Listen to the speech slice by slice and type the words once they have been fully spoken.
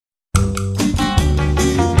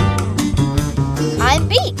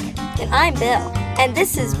I'm Bill, and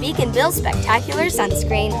this is Beacon Bill's Spectacular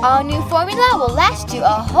Sunscreen. Our new formula will last you a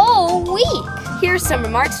whole week. Here's some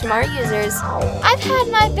remarks from our users. I've had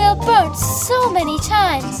my bill burnt so many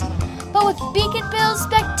times, but with Beacon Bill's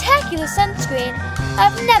Spectacular Sunscreen,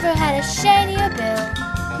 I've never had a shinier bill.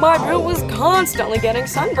 My bill was constantly getting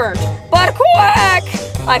sunburned, but quack!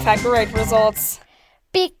 I've had great results.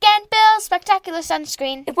 Beacon Bill's Spectacular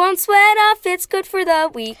Sunscreen. It won't sweat off, it's good for the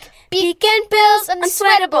week. Beacon Bill's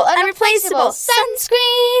Unsweatable, Unreplaceable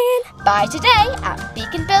Sunscreen. Buy today at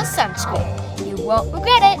Beacon Bill's Sunscreen. You won't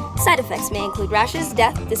regret it. Side effects may include rashes,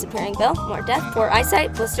 death, disappearing bill, more death, poor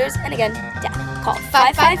eyesight, blisters, and again, death. Call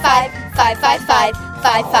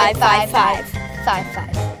 555-555-5555.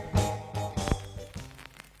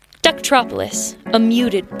 Ducktropolis, a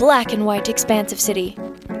muted, black and white expanse of city.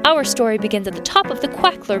 Our story begins at the top of the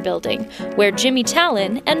Quackler building, where Jimmy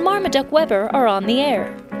Talon and Marmaduke Weber are on the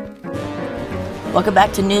air. Welcome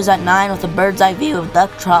back to News at 9 with a bird's eye view of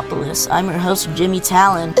Ducktropolis. I'm your host, Jimmy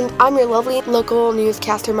Talon. And I'm your lovely local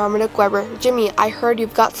newscaster, Marmaduke Weber. Jimmy, I heard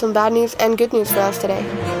you've got some bad news and good news for us today.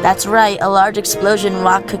 That's right, a large explosion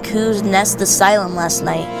rocked Cuckoo's Nest Asylum last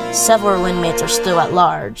night. Several inmates are still at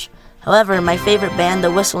large. However, my favorite band,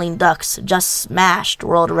 the Whistling Ducks, just smashed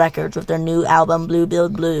world records with their new album,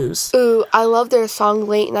 Blue-Billed Blues. Ooh, I love their song,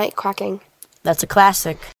 Late Night Quacking. That's a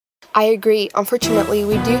classic. I agree. Unfortunately,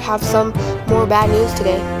 we do have some more bad news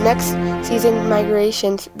today. Next season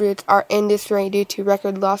migration routes are in disarray due to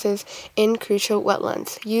record losses in crucial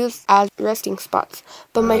wetlands used as resting spots.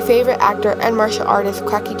 But my favorite actor and martial artist,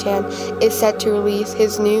 Quacky Chan, is set to release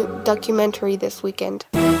his new documentary this weekend.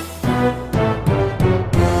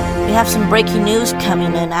 We have some breaking news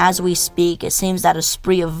coming in as we speak. It seems that a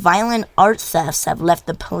spree of violent art thefts have left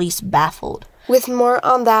the police baffled. With more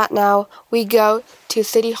on that now, we go to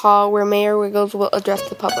City Hall where Mayor Wiggles will address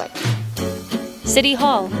the public. City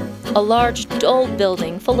Hall, a large, dull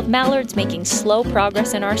building full of mallards making slow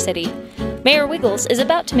progress in our city. Mayor Wiggles is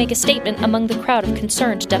about to make a statement among the crowd of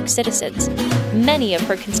concerned duck citizens. Many of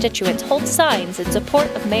her constituents hold signs in support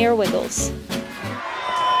of Mayor Wiggles.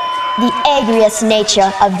 The egregious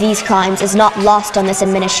nature of these crimes is not lost on this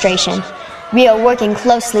administration. We are working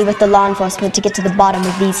closely with the law enforcement to get to the bottom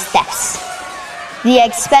of these thefts. The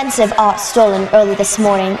expensive art stolen early this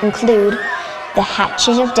morning include the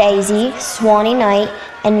Hatching of Daisy, Swanee Night,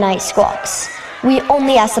 and Night Squawks. We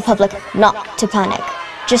only ask the public not to panic.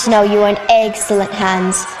 Just know you are in excellent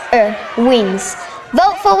hands. Wings.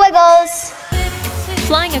 Vote for Wiggles!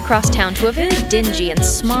 Flying across town to a very dingy and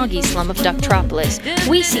smoggy slum of Ducktropolis,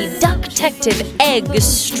 we see Duck-tective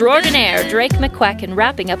extraordinaire Drake McQuacken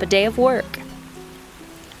wrapping up a day of work.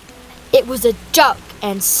 It was a dark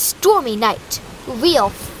and stormy night. Real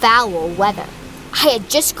foul weather. I had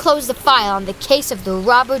just closed the file on the case of the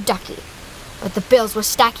robber ducky, but the bills were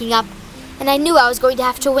stacking up, and I knew I was going to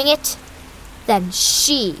have to wing it. Then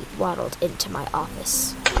she waddled into my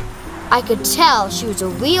office. I could tell she was a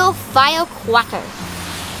real file quacker,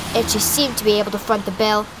 and she seemed to be able to front the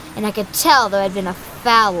bill, and I could tell there had been a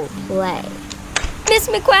foul play. Miss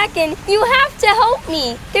McQuacken, you have to help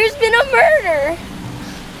me. There's been a murder.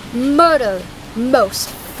 Murder, most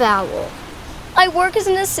foul. I work as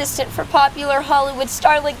an assistant for popular Hollywood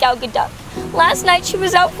starlet Gal Gadot. Last night she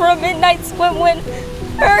was out for a midnight swim when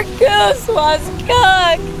her goose was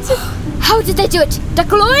cooked. How did they do it?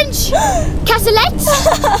 Duck orange? Cassoulet?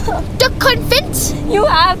 Duck confit? You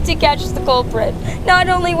have to catch the culprit. Not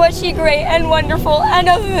only was she great and wonderful and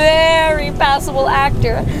a very passable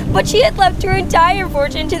actor, but she had left her entire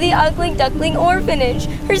fortune to the Ugly Duckling Orphanage.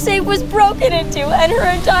 Her safe was broken into, and her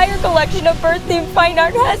entire collection of birth-themed fine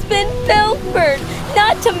art has been pilfered.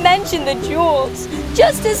 Not to mention the jewels.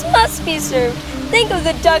 Justice must be served. Think of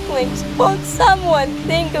the ducklings. Won't someone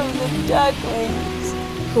think of the ducklings?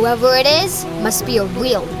 Whoever it is must be a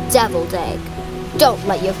real deviled egg. Don't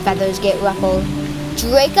let your feathers get ruffled.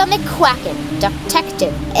 Draco McQuacken,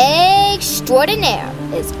 Duck-tective extraordinaire,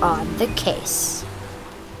 is on the case.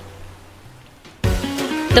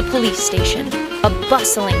 The police station, a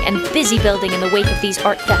bustling and busy building in the wake of these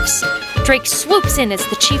art thefts. Drake swoops in as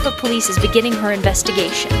the chief of police is beginning her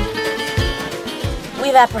investigation.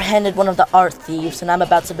 We've apprehended one of the art thieves, and I'm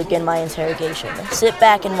about to begin my interrogation. Sit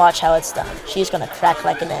back and watch how it's done. She's gonna crack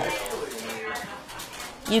like an egg.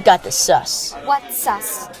 You got the sus. What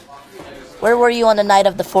sus? Where were you on the night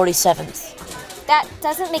of the 47th? That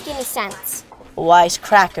doesn't make any sense. Wise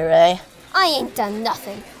cracker, eh? I ain't done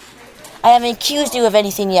nothing. I haven't accused you of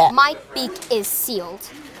anything yet. My beak is sealed.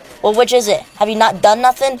 Well, which is it? Have you not done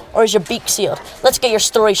nothing, or is your beak sealed? Let's get your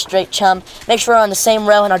story straight, chum. Make sure we're on the same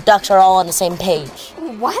row and our ducks are all on the same page.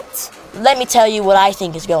 what? Let me tell you what I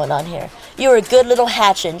think is going on here. You were a good little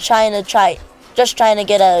hatchin' trying to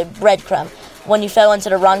get a breadcrumb when you fell into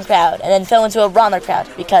the wrong crowd, and then fell into a wronger crowd,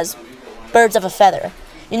 because birds of a feather.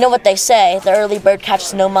 You know what they say, the early bird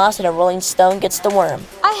catches no moss and a rolling stone gets the worm.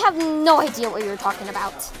 I have no idea what you're talking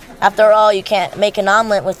about. After all, you can't make an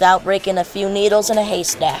omelet without breaking a few needles in a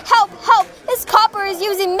haystack. Help! Help! This copper is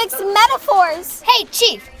using mixed metaphors! Hey,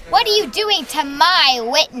 Chief, what are you doing to my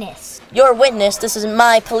witness? Your witness, this is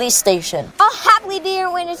my police station. I'll happily be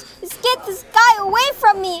your witness. Just get this guy away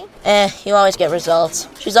from me! You always get results.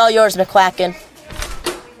 She's all yours, McQuackin.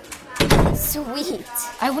 Sweet.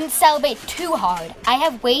 I wouldn't celebrate too hard. I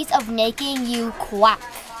have ways of making you quack.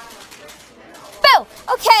 Boo!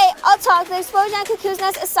 Okay, I'll talk. The explosion at Cuckoo's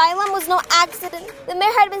Nest Asylum was no accident. The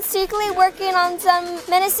mayor had been secretly working on some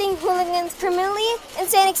menacing hooligans, criminally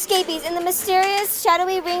insane escapees, and the mysterious,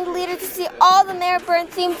 shadowy ringleader to see all the mayor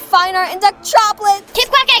burn-themed fine art and duck chocolate. Keep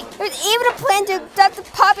quacking! There was even a plan to abduct the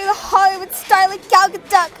popular Hollywood starlet Gal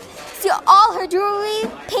Gadot. Steal all her jewelry,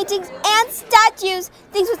 paintings, and statues.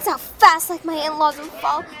 Things would sell fast like my in-laws would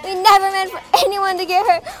fall. We never meant for anyone to get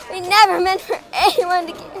hurt. We never meant for anyone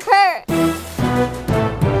to get hurt.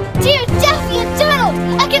 Dear Daffy and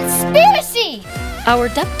Donald, a conspiracy! Our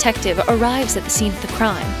duck-tective arrives at the scene of the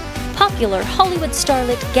crime. Popular Hollywood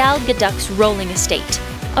starlet Gal Gadot's rolling estate.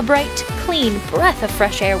 A bright, clean breath of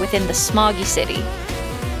fresh air within the smoggy city.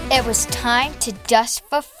 It was time to dust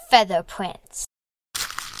for feather prints.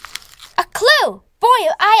 A clue! Boy,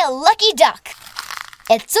 am I a lucky duck!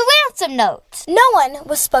 It's a ransom note. No one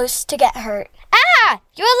was supposed to get hurt. Ah!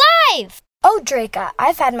 You're alive! Oh, Draca,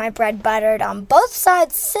 I've had my bread buttered on both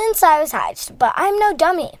sides since I was hatched, but I'm no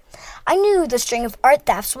dummy. I knew the string of art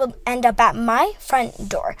thefts would end up at my front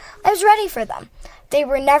door. I was ready for them. They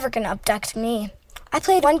were never going to abduct me. I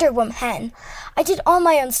played Wonder Woman hen. I did all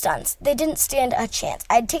my own stunts. They didn't stand a chance.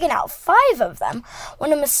 I had taken out 5 of them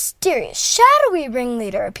when a mysterious, shadowy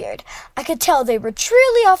ringleader appeared. I could tell they were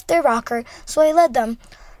truly off their rocker, so I led them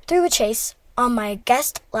through a chase on my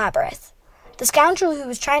guest labyrinth. The scoundrel who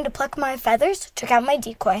was trying to pluck my feathers took out my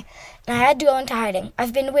decoy, and I had to go into hiding.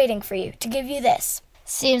 I've been waiting for you to give you this.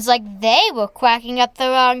 Seems like they were quacking up the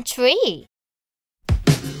wrong tree.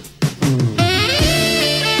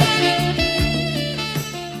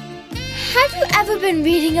 Have you ever been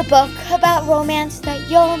reading a book about romance that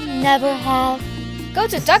you'll never have? Go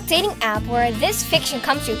to Duck Dating app where this fiction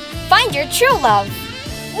comes to find your true love.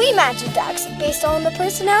 We match ducks based on the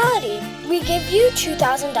personality. We give you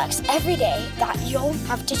 2,000 ducks every day that you'll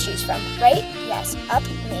have to choose from. Right? Yes. Up,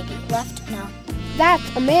 maybe. Left, no.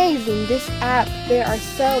 That's amazing. This app, there are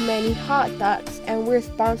so many hot ducks, and we're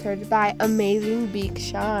sponsored by Amazing Beak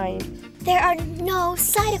Shine. There are no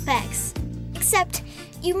side effects, except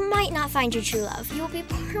you might not find your true love. You will be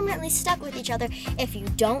permanently stuck with each other if you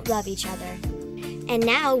don't love each other. And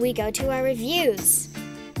now we go to our reviews.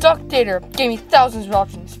 Duck Dater gave me thousands of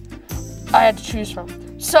options I had to choose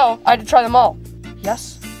from, so I had to try them all.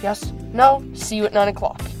 Yes, no, see you at 9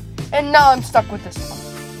 o'clock. And now I'm stuck with this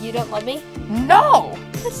one. You don't love me? No!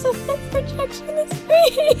 The self-projection is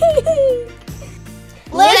great.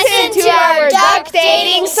 Listen to our duck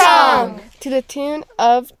dating song. To the tune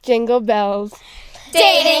of Jingle Bells.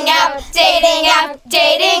 Dating app,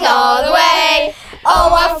 dating all the way. Oh,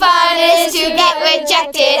 what fun it is to get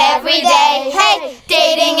rejected every day. Hey,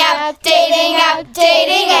 dating app, dating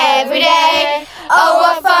every day. Oh,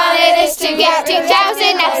 what fun it is to get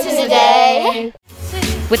 2,000 messages a day.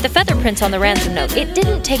 With the feather prints on the ransom note, it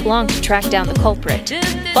didn't take long to track down the culprit.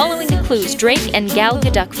 Following the clues, Drake and Gal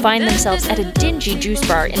Gadot find themselves at a dingy juice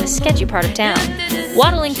bar in a sketchy part of town.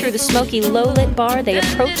 Waddling through the smoky, low-lit bar, they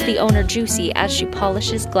approach the owner Juicy as she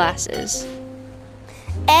polishes glasses.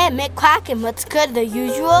 Hey, McQuackin, what's good, the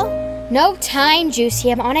usual? No time,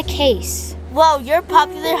 Juicy. I'm on a case. Whoa, you're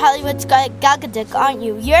popular Hollywood starlet Gal Gadot, aren't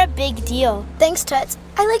you? You're a big deal. Thanks, Toots.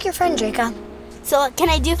 I like your friend, Draca. So what can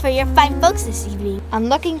I do for your fine folks this evening? I'm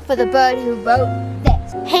looking for the bird who wrote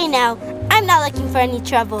this. Hey now, I'm not looking for any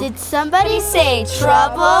trouble. Did somebody say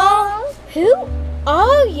trouble? Who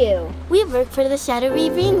are you? We work for the shadowy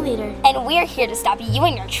ringleader. And we're here to stop you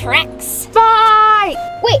in your tracks.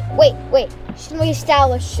 Wait. Shouldn't we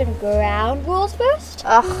establish some ground rules first?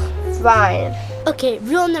 Ugh, fine. Okay,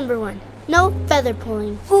 rule number 1. No feather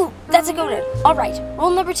pulling. Ooh, that's a good one. All right,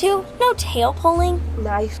 rule number 2, no tail pulling.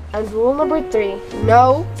 Nice. And rule number 3,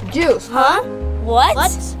 no juice. Huh?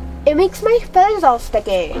 What? It makes my feathers all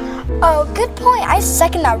sticky. Oh, good point. I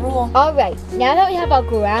second that rule. All right, now that we have our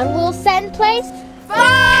ground rules set in place,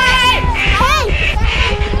 Hey!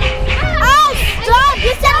 Oh, stop!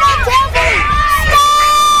 You said no tail pulling!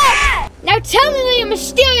 Stop! now tell me where your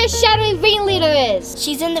mysterious shadowy ringleader is.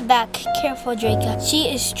 She's in the back. Careful, Draco. She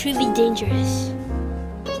is truly dangerous.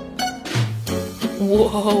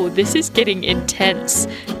 Whoa, this is getting intense.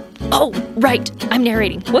 Oh, right, I'm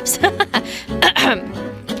narrating. Whoops.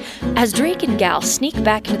 As Drake and Gal sneak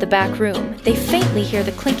back into the back room, they faintly hear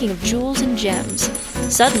the clinking of jewels and gems.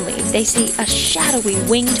 Suddenly, they see a shadowy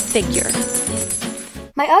winged figure.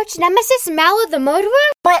 My arch nemesis, Mallow the murderer?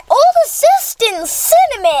 My old assistant,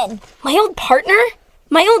 Cinnamon. My old partner?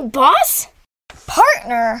 My old boss?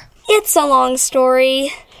 Partner. It's a long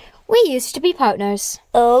story. We used to be partners.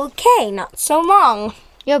 Okay, not so long.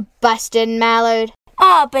 You're busted, Mallard.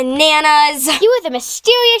 Aw, bananas. You were the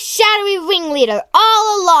mysterious shadowy ringleader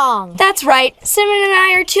all along. That's right. Cinnamon and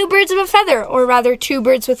I are two birds of a feather, or rather two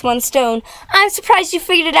birds with one stone. I'm surprised you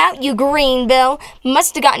figured it out, you green bill.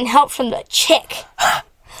 Must have gotten help from the chick.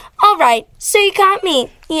 All right, so you got me.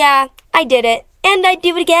 Yeah, I did it. And I'd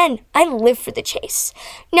do it again. I live for the chase.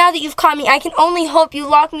 Now that you've caught me, I can only hope you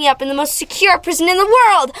lock me up in the most secure prison in the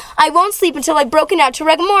world. I won't sleep until I've broken out to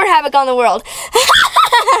wreak more havoc on the world.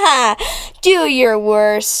 Do your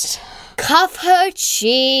worst. Cuff her,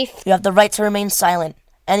 Chief. You have the right to remain silent.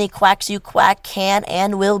 Any quacks you quack can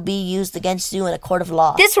and will be used against you in a court of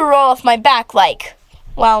law. This will roll off my back like,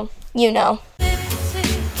 well, you know.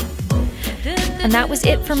 And that was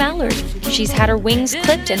it for Mallard. She's had her wings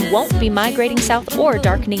clipped and won't be migrating south or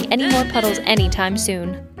darkening any more puddles anytime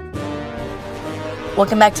soon.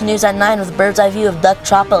 Welcome back to News at 9 with a bird's eye view of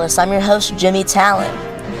Ducktropolis. I'm your host, Jimmy Talon.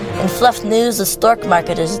 In fluff news, the stork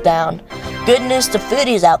market is down. Good news to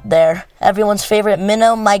foodies out there. Everyone's favorite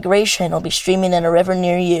minnow migration will be streaming in a river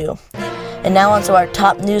near you. And now on to our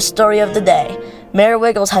top news story of the day. Mayor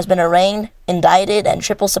Wiggles has been arraigned, indicted, and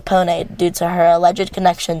triple subpoenaed due to her alleged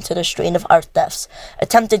connection to the string of art thefts,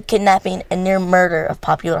 attempted kidnapping, and near murder of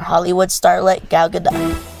popular Hollywood starlet Gal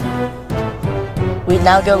Gadot. We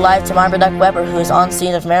now go live to Marmaduke Weber, who is on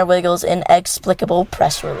scene of Mayor Wiggles' inexplicable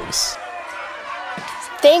press release.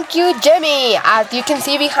 Thank you, Jimmy. As you can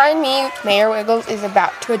see behind me, Mayor Wiggles is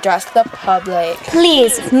about to address the public.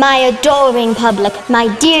 Please, my adoring public, my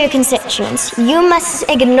dear constituents, you must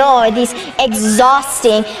ignore these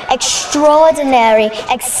exhausting, extraordinary,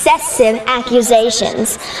 excessive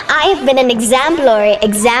accusations. I have been an exemplary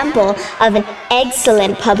example of an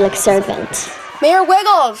excellent public servant. Mayor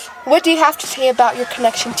Wiggles, what do you have to say about your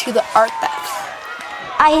connection to the art thefts?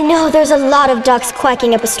 I know there's a lot of ducks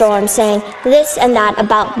quacking up a storm saying this and that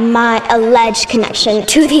about my alleged connection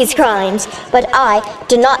to these crimes, but I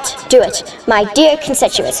do not do it. My dear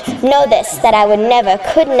constituents, know this, that I would never,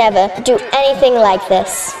 could never do anything like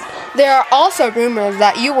this. There are also rumors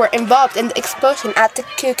that you were involved in the explosion at the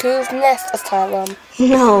Cuckoo's Nest Asylum.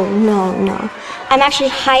 No. I'm actually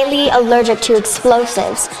highly allergic to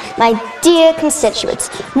explosives. My dear constituents,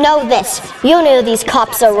 know this. You knew these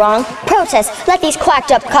cops are wrong. Protest. Let these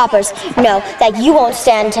quacked up coppers know that you won't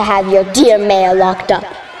stand to have your dear mayor locked up.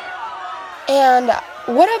 And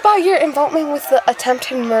what about your involvement with the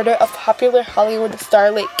attempted murder of popular Hollywood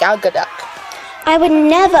starlet Gal Gadot? I would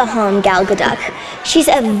never harm Gal Gadot. She's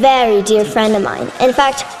a very dear friend of mine. In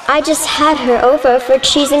fact, I just had her over for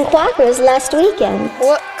cheese and quackers last weekend.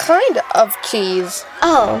 What kind of cheese?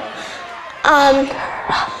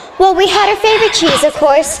 Well, we had her favorite cheese, of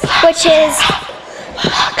course, which is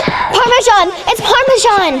Parmesan! It's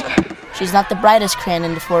Parmesan! She's not the brightest crayon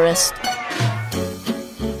in the forest.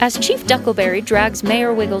 As Chief Duckleberry drags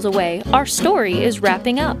Mayor Wiggles away, our story is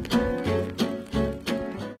wrapping up.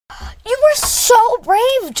 You were so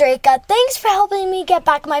brave, Draca. Thanks for helping me get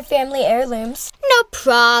back my family heirlooms. No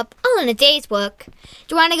prob. All in a day's work.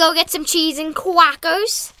 Do you want to go get some cheese and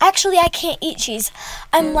quackers? Actually, I can't eat cheese.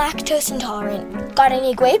 I'm lactose intolerant. Got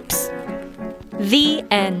any grapes? The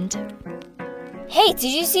end. Hey,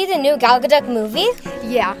 did you see the new Gal Gadot movie?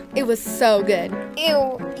 Yeah, it was so good.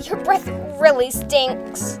 Ew, your breath really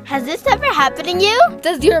stinks. Has this ever happened to you?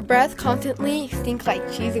 Does your breath constantly stink like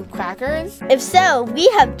cheese and crackers? If so, we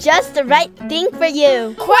have just the right thing for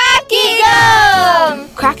you. Quacky Gum!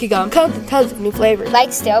 Cracky Gum comes in tons of new flavors.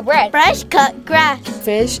 Like stale bread, Fresh cut grass,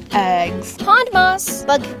 Fish, eggs, pond moss.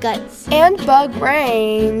 bug guts. and bug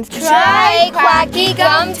brains. Try Quacky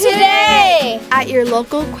Gum today! At your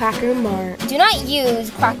local Quacker Mart. Do not use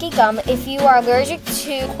Quacky Gum if you are allergic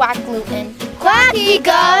to quack gluten. Quacky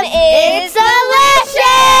Gum is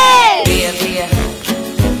delicious! Via, via,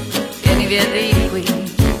 vieni via di qui.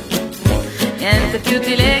 Niente più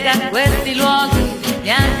ti lega a questi luoghi,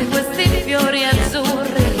 neanche questi fiori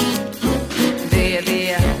azzurri. Via,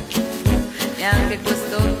 via, neanche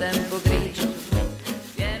questo tempo che